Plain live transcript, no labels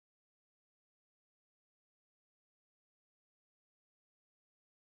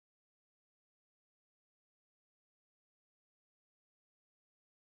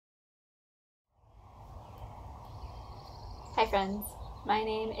Hi friends, my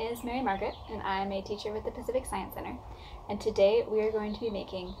name is Mary Margaret and I'm a teacher with the Pacific Science Center, and today we are going to be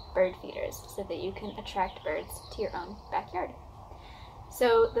making bird feeders so that you can attract birds to your own backyard.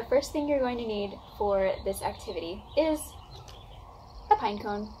 So the first thing you're going to need for this activity is a pine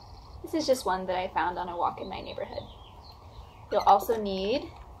cone. This is just one that I found on a walk in my neighborhood. You'll also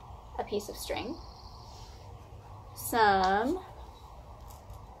need a piece of string, some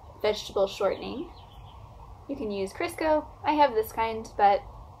vegetable shortening. You can use Crisco, I have this kind, but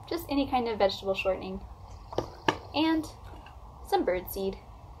just any kind of vegetable shortening, and some bird seed.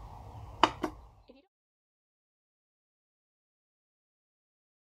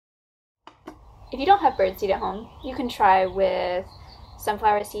 If you don't have bird seed at home, you can try with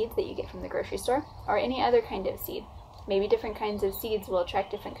sunflower seeds that you get from the grocery store, or any other kind of seed. Maybe different kinds of seeds will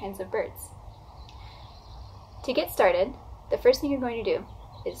attract different kinds of birds. To get started, the first thing you're going to do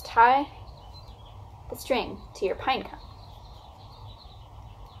is tie the string to your pine cone.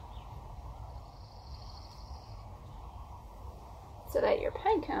 So that your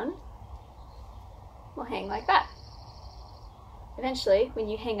pine cone will hang like that. Eventually, when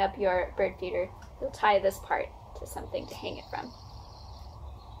you hang up your bird feeder, you'll tie this part to something to hang it from.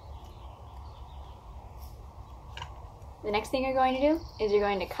 The next thing you're going to do is you're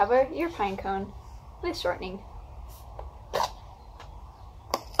going to cover your pine cone with shortening.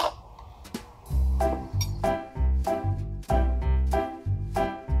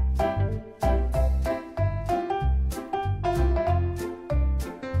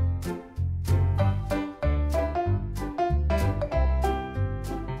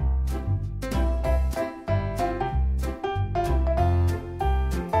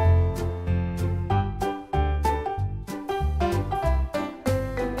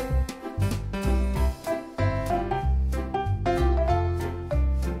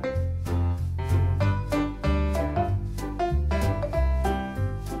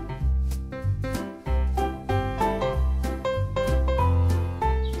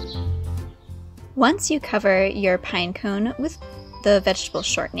 Once you cover your pine cone with the vegetable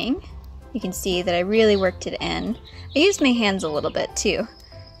shortening, you can see that I really worked it in. I used my hands a little bit too,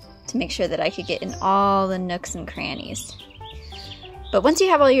 to make sure that I could get in all the nooks and crannies. But once you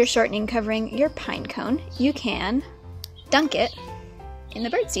have all your shortening covering your pine cone, you can dunk it in the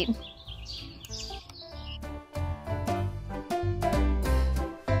birdseed.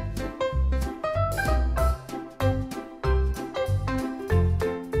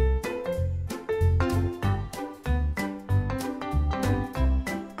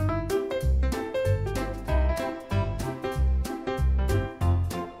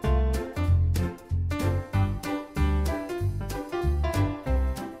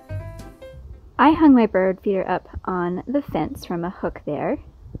 I hung my bird feeder up on the fence from a hook there.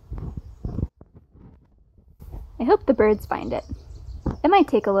 I hope the birds find it. It might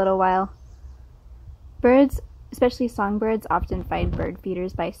take a little while. Birds, especially songbirds, often find bird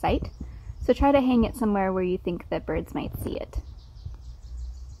feeders by sight, so try to hang it somewhere where you think that birds might see it.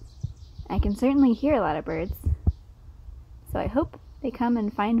 I can certainly hear a lot of birds, so I hope they come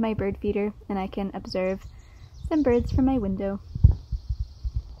and find my bird feeder and I can observe some birds from my window.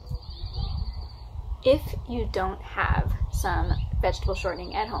 If you don't have some vegetable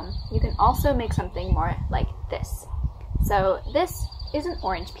shortening at home, you can also make something more like this. So this is an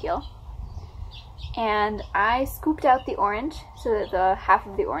orange peel, and I scooped out the orange so that the half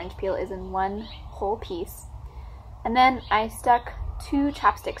of the orange peel is in one whole piece, and then I stuck 2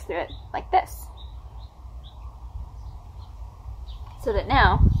 chopsticks through it like this, so that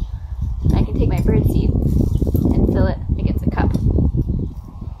now I can take my bird seed and fill it against a cup.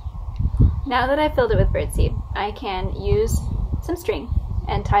 Now that I've filled it with birdseed, I can use some string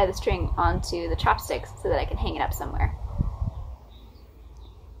and tie the string onto the chopsticks so that I can hang it up somewhere.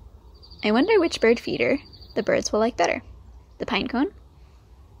 I wonder which bird feeder the birds will like better, the pine cone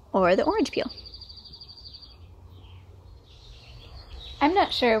or the orange peel. I'm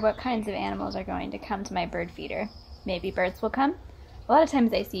not sure what kinds of animals are going to come to my bird feeder. Maybe birds will come. A lot of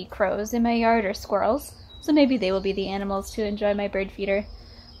times I see crows in my yard or squirrels, so maybe they will be the animals to enjoy my bird feeder.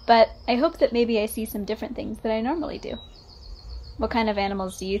 But I hope that maybe I see some different things than I normally do. What kind of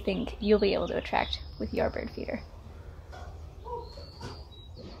animals do you think you'll be able to attract with your bird feeder?